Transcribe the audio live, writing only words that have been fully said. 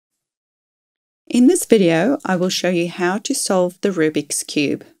In this video, I will show you how to solve the Rubik's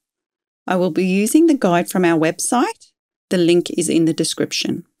Cube. I will be using the guide from our website. The link is in the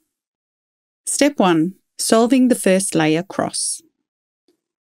description. Step 1. Solving the first layer cross.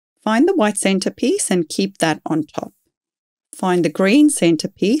 Find the white centerpiece and keep that on top. Find the green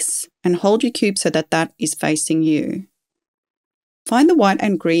centerpiece and hold your cube so that that is facing you. Find the white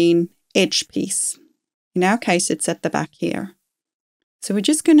and green edge piece. In our case, it's at the back here. So we're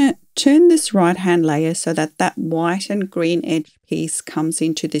just going to turn this right-hand layer so that that white and green edge piece comes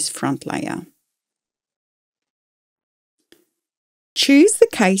into this front layer. Choose the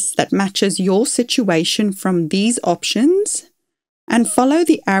case that matches your situation from these options and follow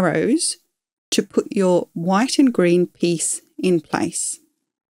the arrows to put your white and green piece in place.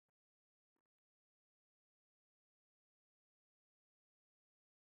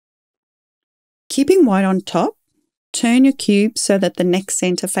 Keeping white on top, turn your cube so that the next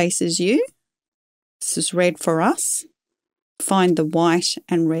center faces you. This is red for us. Find the white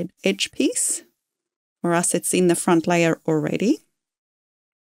and red edge piece. For us, it's in the front layer already.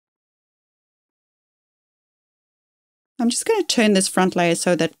 I'm just going to turn this front layer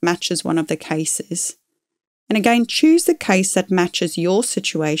so that it matches one of the cases. And again, choose the case that matches your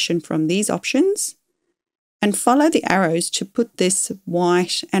situation from these options and follow the arrows to put this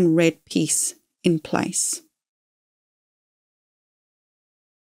white and red piece in place.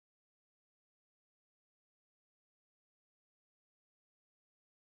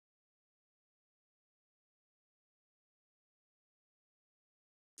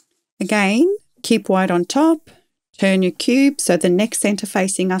 Again, keep white on top, turn your cube so the next center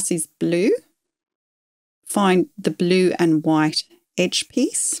facing us is blue. Find the blue and white edge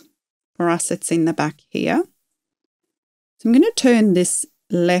piece. For us, it's in the back here. So I'm going to turn this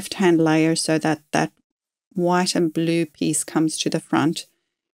left-hand layer so that that white and blue piece comes to the front.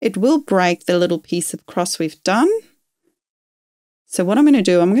 It will break the little piece of cross we've done. So what I'm going to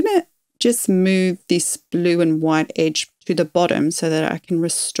do, I'm going to just move this blue and white edge to the bottom so that I can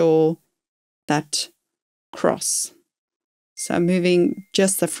restore that cross. So moving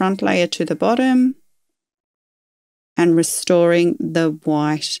just the front layer to the bottom and restoring the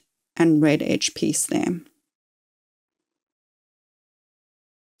white and red edge piece there.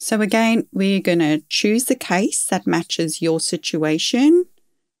 So again, we're going to choose the case that matches your situation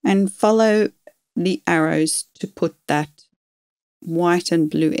and follow the arrows to put that white and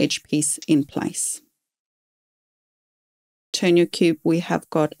blue edge piece in place. Turn your cube, we have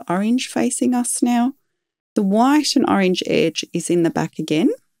got orange facing us now. The white and orange edge is in the back again.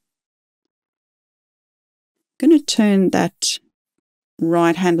 I'm going to turn that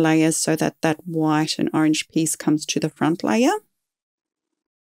right-hand layer so that that white and orange piece comes to the front layer.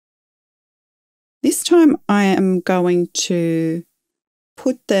 This time I am going to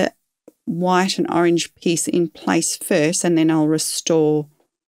put the white and orange piece in place first and then I'll restore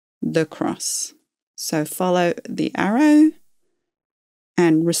the cross. So follow the arrow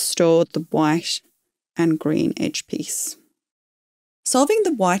and restore the white and green edge piece. Solving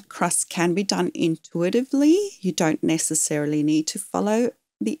the white crust can be done intuitively. You don't necessarily need to follow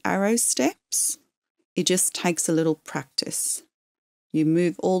the arrow steps. It just takes a little practice. You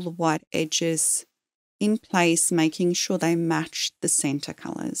move all the white edges in place, making sure they match the center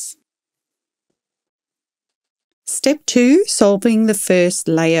colors. Step 2, solving the first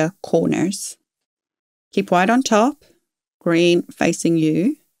layer corners. Keep white on top, green facing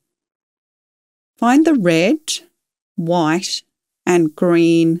you. Find the red, white, and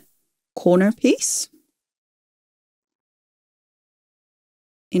green corner piece.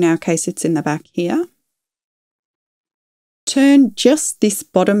 In our case, it's in the back here. Turn just this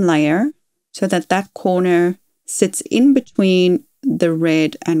bottom layer so that that corner sits in between the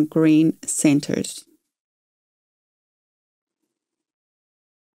red and green centers.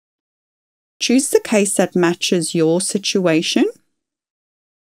 Choose the case that matches your situation.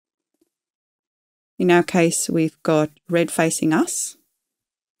 In our case, we've got red facing us.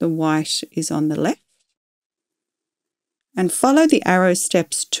 The white is on the left. And follow the arrow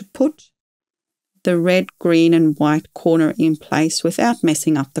steps to put the red, green, and white corner in place without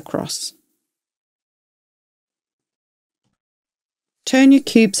messing up the cross. Turn your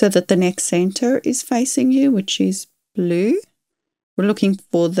cube so that the next center is facing you, which is blue. We're looking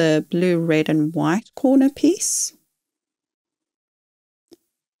for the blue, red, and white corner piece.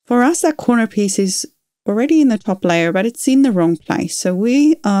 For us, that corner piece is already in the top layer, but it's in the wrong place. So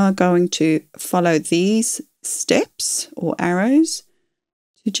we are going to follow these steps or arrows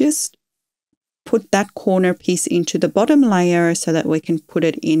to just put that corner piece into the bottom layer so that we can put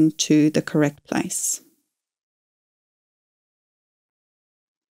it into the correct place.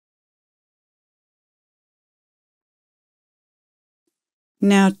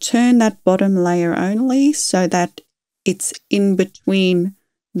 Now turn that bottom layer only so that it's in between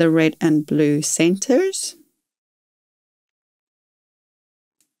the red and blue centers.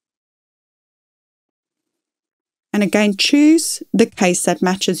 And again, choose the case that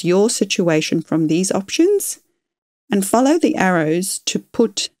matches your situation from these options and follow the arrows to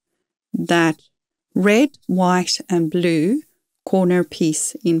put that red, white and blue corner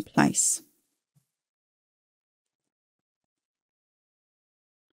piece in place.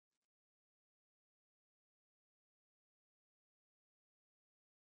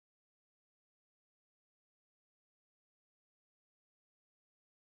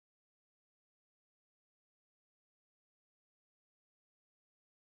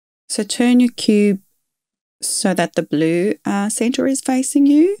 So turn your cube so that the blue center is facing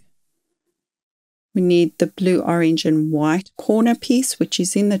you. We need the blue, orange and white corner piece, which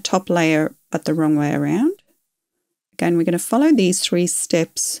is in the top layer but the wrong way around. Again, we're going to follow these 3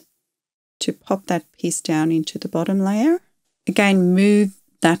 steps to pop that piece down into the bottom layer. Again, move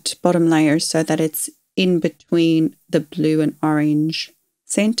that bottom layer so that it's in between the blue and orange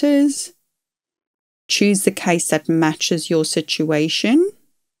centers. Choose the case that matches your situation.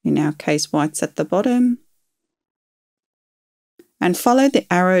 In our case, white's at the bottom. And follow the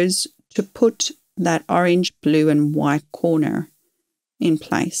arrows to put that orange, blue and white corner in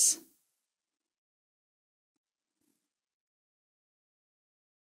place.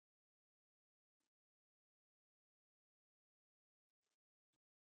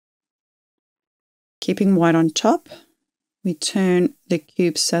 Keeping white on top, we turn the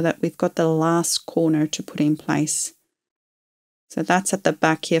cube so that we've got the last corner to put in place. So that's at the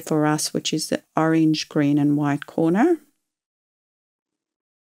back here for us, which is the orange, green and white corner.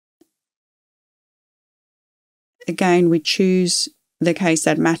 Again, we choose the case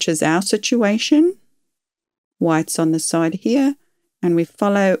that matches our situation. White's on the side here, and we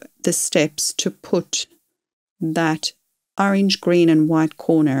follow the steps to put that orange, green and white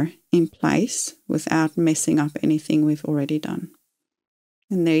corner in place without messing up anything we've already done.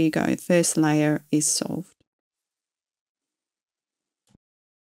 And there you go, first layer is solved.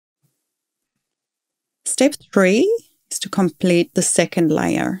 Step 3 is to complete the second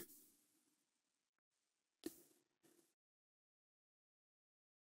layer.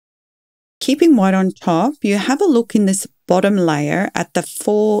 Keeping white on top, you have a look in this bottom layer at the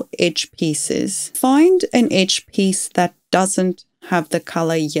 4 edge pieces. Find an edge piece that doesn't have the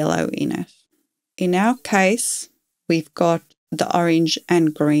color yellow in it. In our case, we've got the orange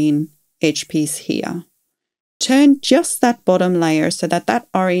and green edge piece here. Turn just that bottom layer so that that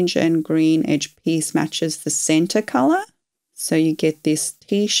orange and green edge piece matches the center color. So you get this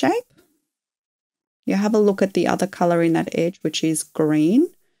T shape. You have a look at the other color in that edge, which is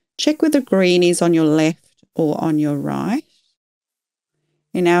green. Check whether green is on your left or on your right.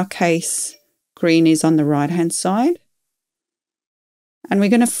 In our case, green is on the right-hand side. And we're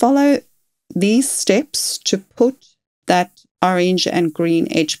going to follow these steps to put that orange and green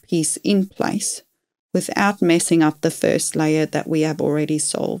edge piece in place without messing up the first layer that we have already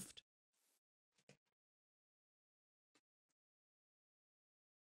solved.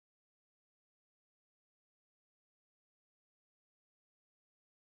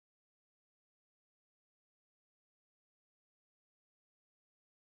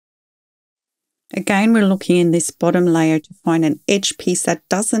 Again, we're looking in this bottom layer to find an edge piece that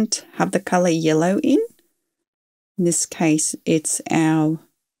doesn't have the color yellow in. In this case, it's our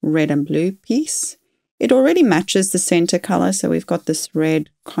red and blue piece. It already matches the center color, so we've got this red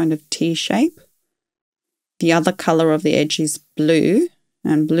kind of T shape. The other color of the edge is blue,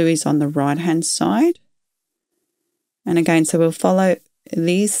 and blue is on the right-hand side. And again, so we'll follow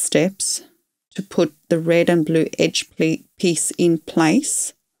these steps to put the red and blue edge piece in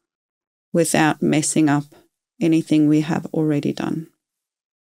place without messing up anything we have already done.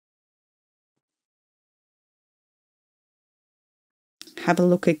 Have a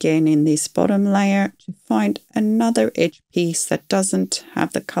look again in this bottom layer to find another edge piece that doesn't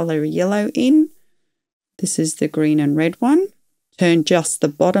have the color yellow in. This is the green and red one. Turn just the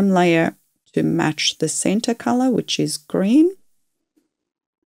bottom layer to match the center color, which is green.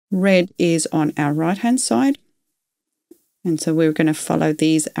 Red is on our right-hand side. And so we're going to follow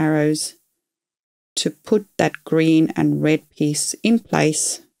these arrows to put that green and red piece in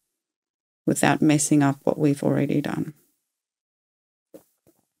place without messing up what we've already done.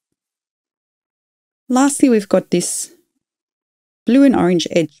 Lastly, we've got this blue and orange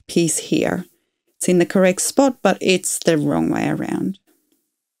edge piece here. It's in the correct spot, but it's the wrong way around.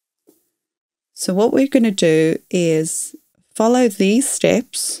 So what we're going to do is follow these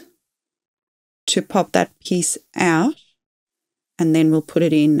steps to pop that piece out and then we'll put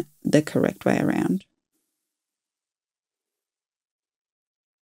it in the correct way around.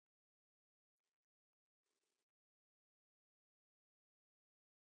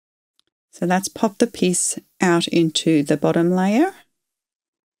 So let's pop the piece out into the bottom layer.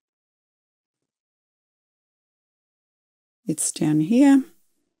 It's down here.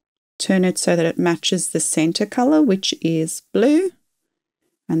 Turn it so that it matches the center color, which is blue.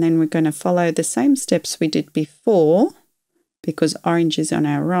 And then we're going to follow the same steps we did before, because orange is on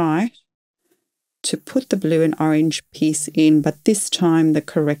our right, to put the blue and orange piece in, but this time the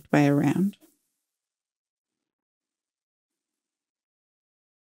correct way around.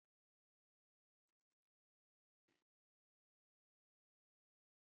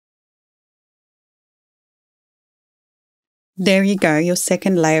 There you go, your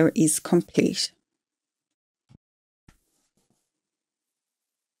second layer is complete.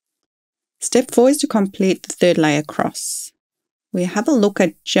 Step 4 is to complete the third layer cross. We have a look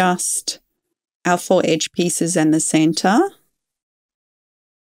at just our 4 edge pieces and the center.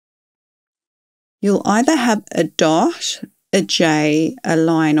 You'll either have a dot, a J, a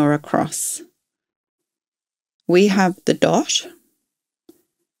line, or a cross. We have the dot.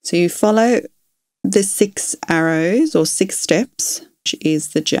 So you follow the 6 arrows or 6 steps, which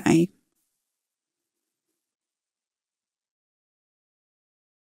is the J.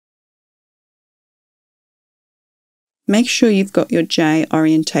 Make sure you've got your J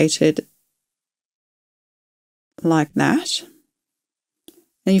orientated like that.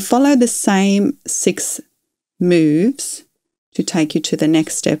 And you follow the same 6 moves to take you to the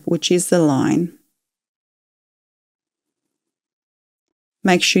next step, which is the line.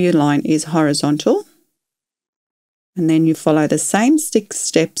 Make sure your line is horizontal. And then you follow the same 6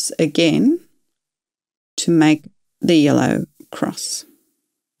 steps again to make the yellow cross.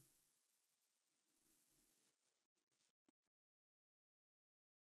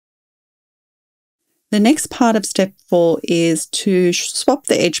 The next part of step 4 is to swap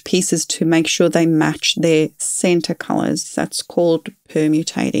the edge pieces to make sure they match their center colors. That's called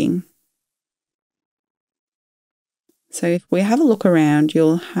permutating. So if we have a look around,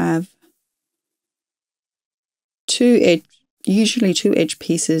 you'll have usually two edge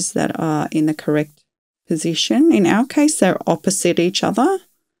pieces that are in the correct position. In our case, they're opposite each other.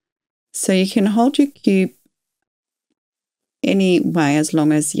 So you can hold your cube any way as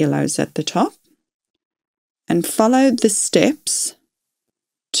long as yellow's at the top. And follow the steps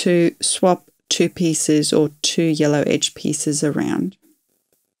to swap 2 pieces or 2 yellow edge pieces around.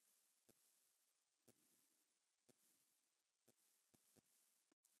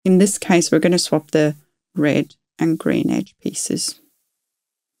 In this case, we're going to swap the red and green edge pieces.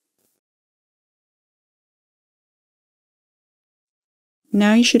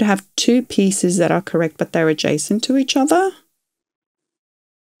 Now you should have 2 pieces that are correct, but they're adjacent to each other.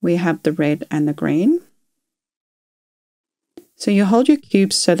 We have the red and the green. So you hold your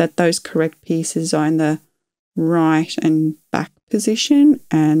cubes so that those correct pieces are in the right and back position,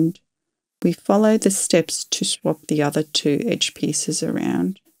 and we follow the steps to swap the other 2 edge pieces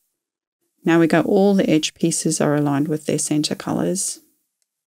around. Now we go, all the edge pieces are aligned with their center colors.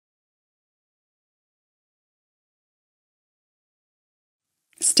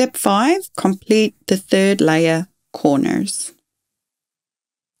 Step 5, complete the third layer corners.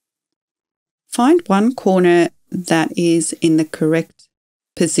 Find one corner that is in the correct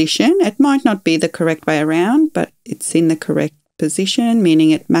position. It might not be the correct way around, but it's in the correct position,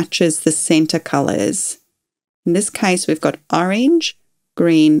 meaning it matches the center colors. In this case, we've got orange,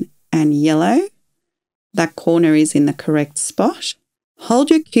 green, and yellow. That corner is in the correct spot. Hold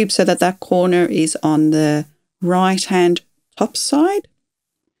your cube so that that corner is on the right-hand top side,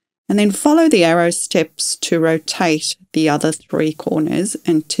 and then follow the arrow steps to rotate the other 3 corners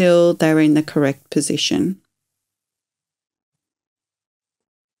until they're in the correct position.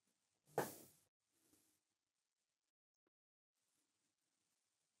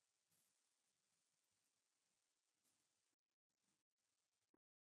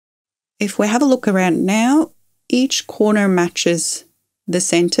 If we have a look around now, each corner matches the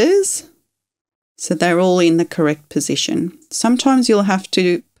centers, so they're all in the correct position. Sometimes you'll have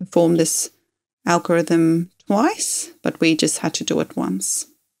to perform this algorithm twice, but we just had to do it once.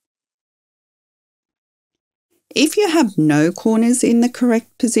 If you have no corners in the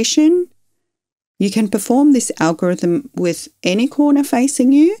correct position, you can perform this algorithm with any corner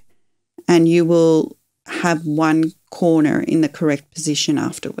facing you, and you will have one corner in the correct position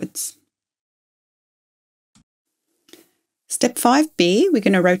afterwards. Step 5B, we're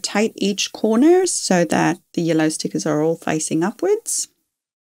going to rotate each corner so that the yellow stickers are all facing upwards.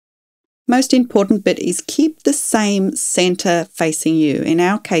 most important bit is keep the same center facing you. In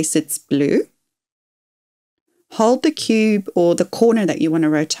our case, it's blue. Hold the cube or the corner that you want to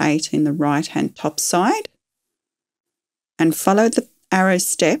rotate in the right-hand top side and follow the arrow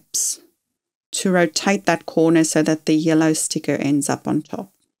steps to rotate that corner so that the yellow sticker ends up on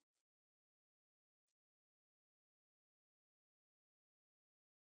top.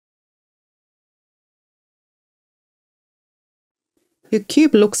 Your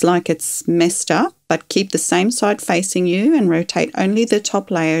cube looks like it's messed up, but keep the same side facing you and rotate only the top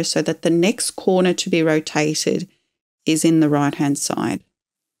layer so that the next corner to be rotated is in the right-hand side.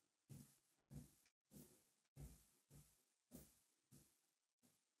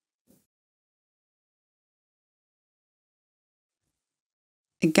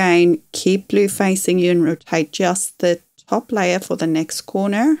 Again, keep blue facing you and rotate just the top layer for the next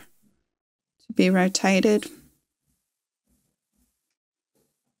corner to be rotated.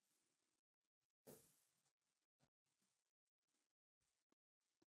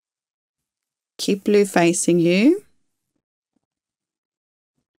 Keep blue facing you.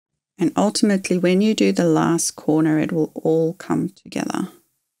 And ultimately, when you do the last corner, it will all come together.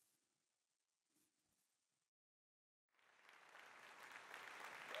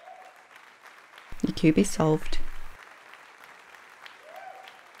 The cube is solved.